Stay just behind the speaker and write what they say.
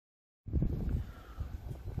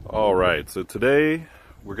Alright, so today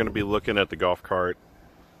we're going to be looking at the golf cart.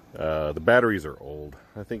 The batteries are old.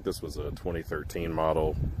 I think this was a 2013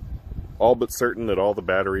 model. All but certain that all the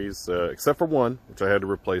batteries, except for one, which I had to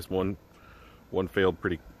replace, one failed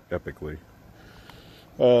pretty epically.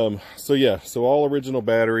 So all original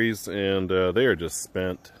batteries, and they are just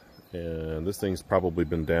spent. And this thing's probably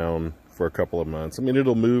been down for a couple of months. I mean,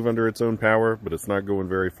 it'll move under its own power, but it's not going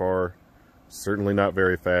very far. Certainly not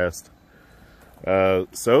very fast.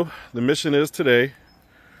 So the mission is today,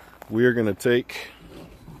 we are going to take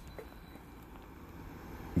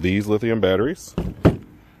these lithium batteries and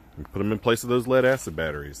put them in place of those lead acid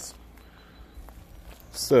batteries.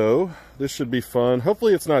 So this should be fun.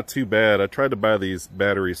 Hopefully it's not too bad. I tried to buy these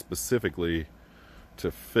batteries specifically to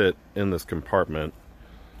fit in this compartment,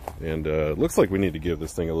 and it looks like we need to give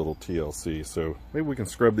this thing a little TLC. So maybe we can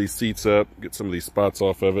scrub these seats up, get some of these spots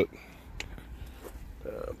off of it.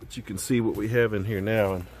 But you can see what we have in here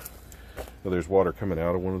now, and there's water coming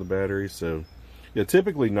out of one of the batteries. So yeah,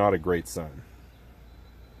 typically not a great sign.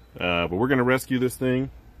 But we're going to rescue this thing,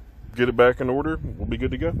 get it back in order, we'll be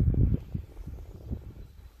good to go.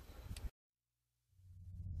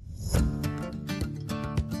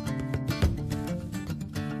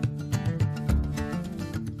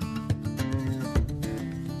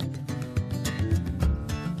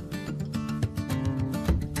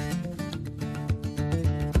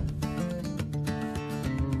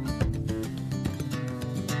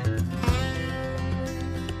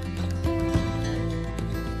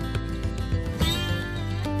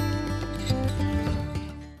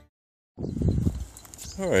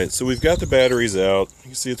 Alright, so we've got the batteries out. You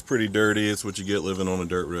can see it's pretty dirty. It's what you get living on a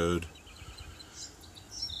dirt road.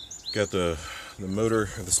 Got the motor,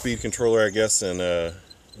 or the speed controller, I guess, in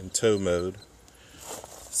tow mode.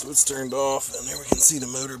 So it's turned off, and there we can see the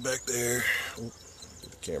motor back there.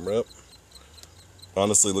 Get the camera up.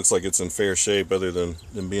 Honestly, looks like it's in fair shape other than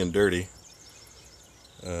being dirty.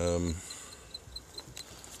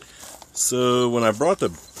 So when I brought the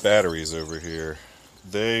batteries over here,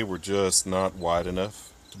 they were just not wide enough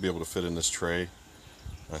to be able to fit in this tray.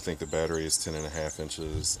 I think the battery is 10.5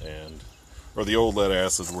 inches, or the old lead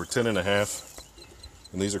acids were 10.5,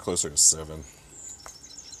 and these are closer to 7.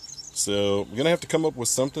 So I'm gonna have to come up with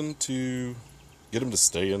something to get them to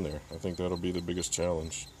stay in there. I think that'll be the biggest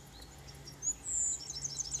challenge.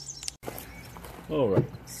 Alright,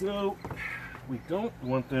 so we don't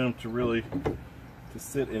want them to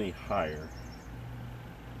sit any higher.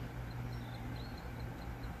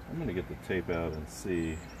 I'm going to get the tape out and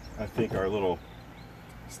see. I think our little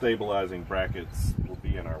stabilizing brackets will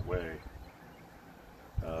be in our way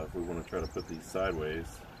if we want to try to put these sideways.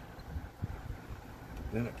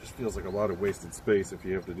 Then it just feels like a lot of wasted space if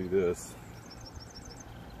you have to do this.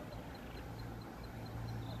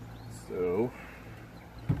 So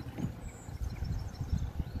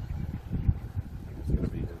it's going to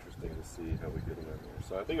be interesting to see how we get them in there.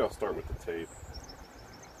 So I think I'll start with the tape.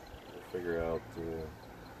 We'll figure out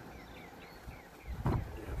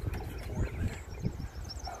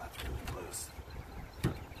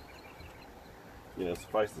you know,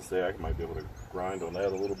 suffice to say, I might be able to grind on that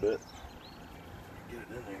a little bit. Get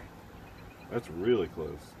it in there. That's really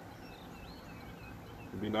close.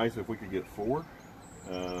 It'd be nice if we could get 4,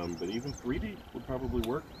 but even 3D would probably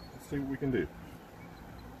work. Let's see what we can do.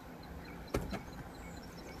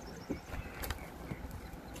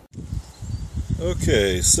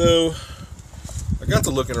 Okay, so I got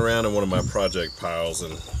to looking around in one of my project piles,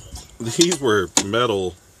 and these were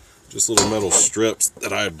metal, just little metal strips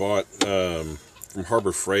that I had bought from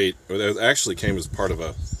Harbor Freight. That actually came as part of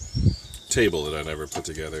a table that I never put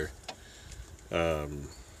together.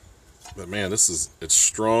 But man, it's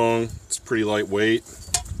strong. It's pretty lightweight.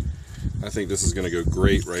 I think this is going to go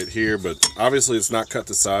great right here, but obviously it's not cut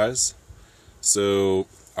to size. So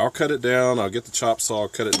I'll cut it down. I'll get the chop saw,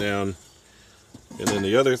 cut it down. And then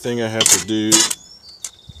the other thing I have to do,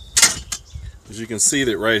 as you can see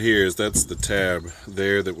that right here, that's the tab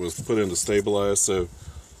there that was put in to stabilize. So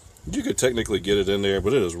you could technically get it in there,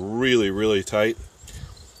 but it is really, really tight.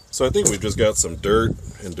 So I think we've just got some dirt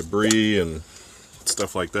and debris and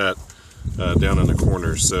stuff like that down in the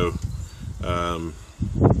corners. So I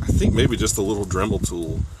think maybe just a little Dremel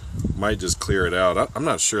tool might just clear it out. I'm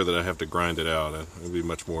not sure that I have to grind it out. It would be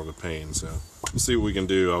much more of a pain. So we'll see what we can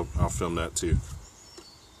do. I'll film that too.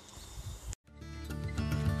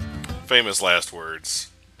 Famous last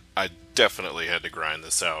words. I definitely had to grind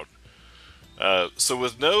this out. So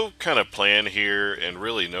with no kind of plan here and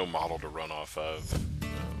really no model to run off of,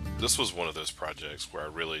 this was one of those projects where I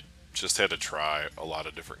really just had to try a lot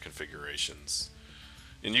of different configurations.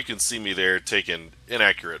 And you can see me there taking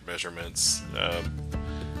inaccurate measurements.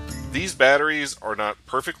 These batteries are not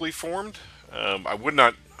perfectly formed. I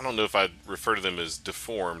don't know if I'd refer to them as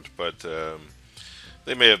deformed, but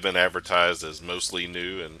they may have been advertised as mostly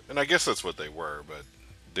new, and I guess that's what they were, but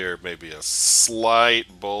there may be a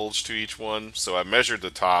slight bulge to each one. So I measured the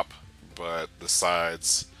top, but the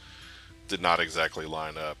sides did not exactly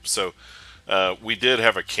line up. So we did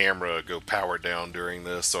have a camera go power down during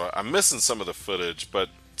this, so I'm missing some of the footage, but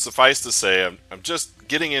suffice to say, I'm just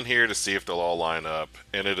getting in here to see if they'll all line up,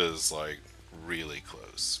 and it is like really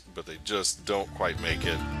close, but they just don't quite make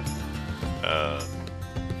it.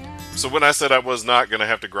 So when I said I was not going to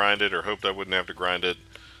have to grind it, or hoped I wouldn't have to grind it,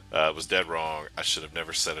 I was dead wrong. I should have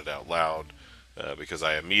never said it out loud, because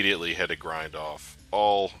I immediately had to grind off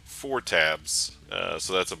all 4 tabs,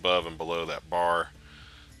 so that's above and below that bar,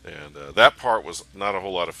 and that part was not a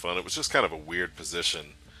whole lot of fun. It was just kind of a weird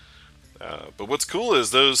position. But what's cool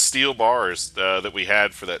is those steel bars that we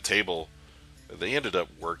had for that table, they ended up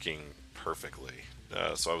working perfectly.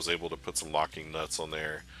 So I was able to put some locking nuts on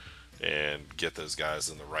there and get those guys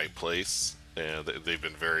in the right place, and they've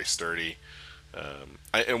been very sturdy.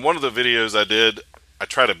 In one of the videos I did, I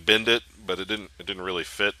tried to bend it, but it didn't really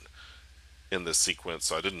fit in the sequence,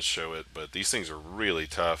 so I didn't show it. But these things are really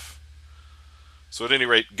tough. So at any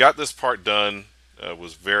rate, got this part done.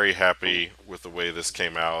 Was very happy with the way this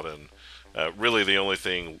came out, and really the only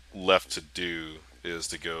thing left to do is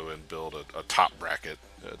to go and build a top bracket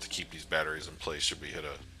to keep these batteries in place should we hit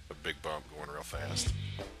a big bump going real fast.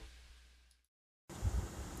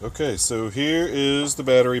 Okay, so here is the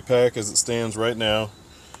battery pack as it stands right now.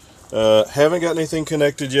 Haven't got anything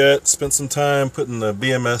connected yet. Spent some time putting the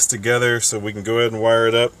BMS together so we can go ahead and wire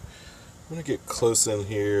it up. I'm going to get close in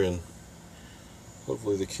here and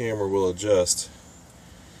hopefully the camera will adjust.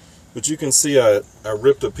 But you can see I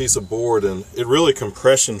ripped a piece of board, and it really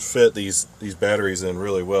compression fit these batteries in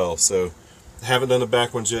really well. So I haven't done the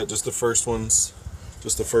back ones yet, just the first ones,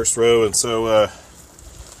 just the first row. And so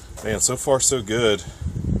man, so far so good.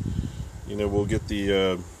 You know, we'll get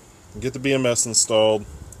the BMS installed,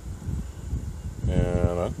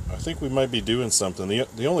 and I think we might be doing something.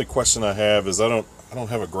 The only question I have is I don't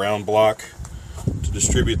have a ground block to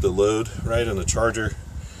distribute the load right in the charger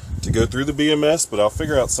to go through the BMS, but I'll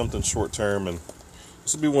figure out something short term, and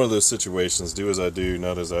this will be one of those situations. Do as I do,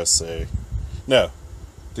 not as I say. No,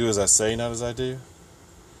 do as I say, not as I do.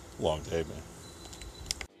 Long day, man.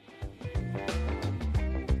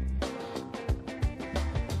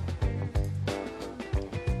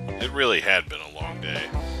 It really had been a long day.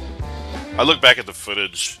 I look back at the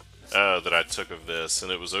footage that I took of this,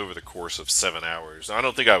 and it was over the course of 7 hours. I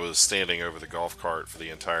don't think I was standing over the golf cart for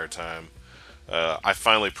the entire time. I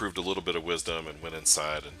finally proved a little bit of wisdom and went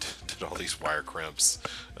inside and did all these wire crimps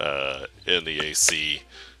in the AC.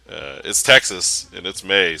 It's Texas and it's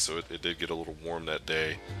May, so it did get a little warm that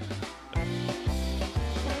day.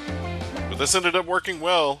 But this ended up working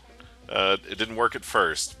well. It didn't work at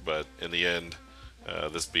first, but in the end,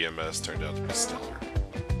 this BMS turned out to be stellar.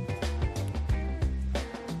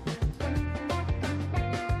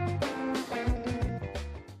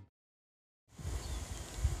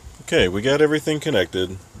 Okay, we got everything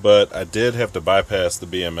connected, but I did have to bypass the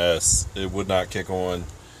BMS. It would not kick on,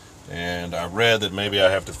 and I read that maybe I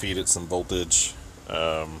have to feed it some voltage.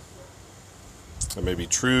 That may be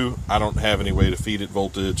true. I don't have any way to feed it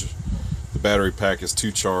voltage. The battery pack is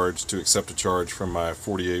too charged to accept a charge from my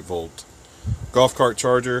 48 volt golf cart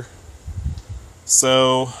charger.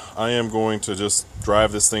 So I am going to just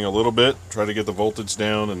drive this thing a little bit, try to get the voltage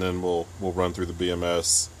down, and then we'll run through the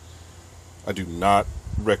BMS. I do not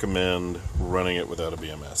recommend running it without a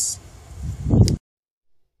BMS.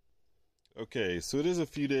 Okay, so it is a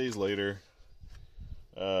few days later.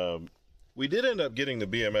 We did end up getting the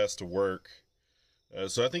BMS to work,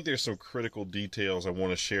 so I think there's some critical details I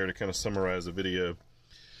want to share to kind of summarize the video.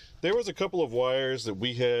 There was a couple of wires that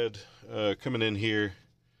we had coming in here.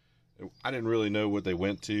 I didn't really know what they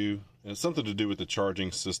went to, and it's something to do with the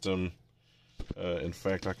charging system. In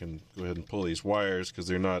fact, I can go ahead and pull these wires because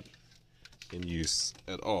they're not in use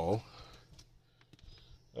at all.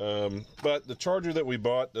 But the charger that we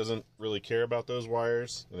bought doesn't really care about those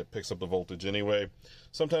wires, and it picks up the voltage anyway.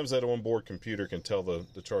 Sometimes that onboard computer can tell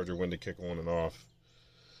the charger when to kick on and off.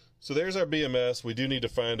 So there's our BMS. We do need to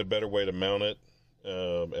find a better way to mount it,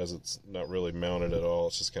 as it's not really mounted at all.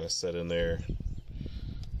 It's just kind of set in there.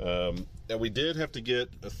 Now we did have to get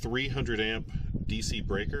a 300 amp DC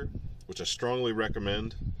breaker, which I strongly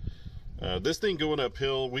recommend. This thing going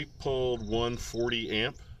uphill, we pulled 140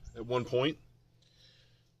 amp at one point.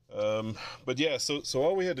 But yeah, so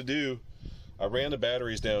all we had to do, I ran the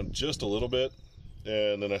batteries down just a little bit,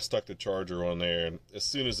 and then I stuck the charger on there, and as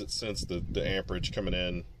soon as it sensed the amperage coming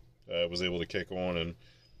in, was able to kick on, and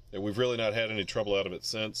we've really not had any trouble out of it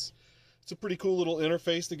since. It's a pretty cool little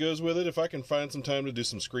interface that goes with it. If I can find some time to do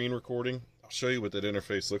some screen recording, I'll show you what that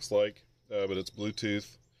interface looks like. But it's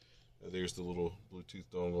Bluetooth. There's the little Bluetooth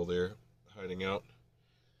dongle there hiding out.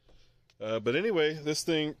 But anyway, this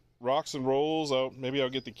thing rocks and rolls. Maybe I'll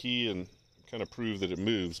get the key and kind of prove that it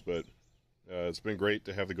moves, but it's been great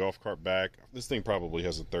to have the golf cart back. This thing probably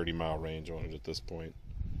has a 30-mile range on it at this point.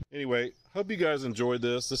 Anyway, hope you guys enjoyed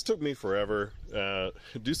this. This took me forever.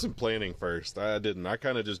 Do some planning first. I didn't. I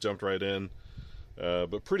kind of just jumped right in.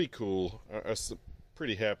 But pretty cool. I'm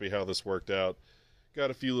pretty happy how this worked out.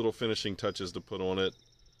 Got a few little finishing touches to put on it.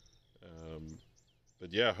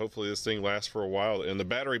 But yeah, hopefully this thing lasts for a while. And the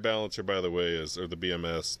battery balancer, by the way, or the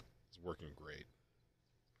BMS, is working great.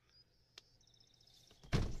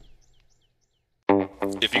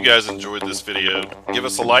 If you guys enjoyed this video, give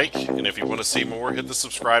us a like, and if you want to see more, hit the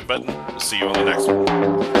subscribe button. We'll see you on the next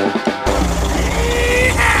one.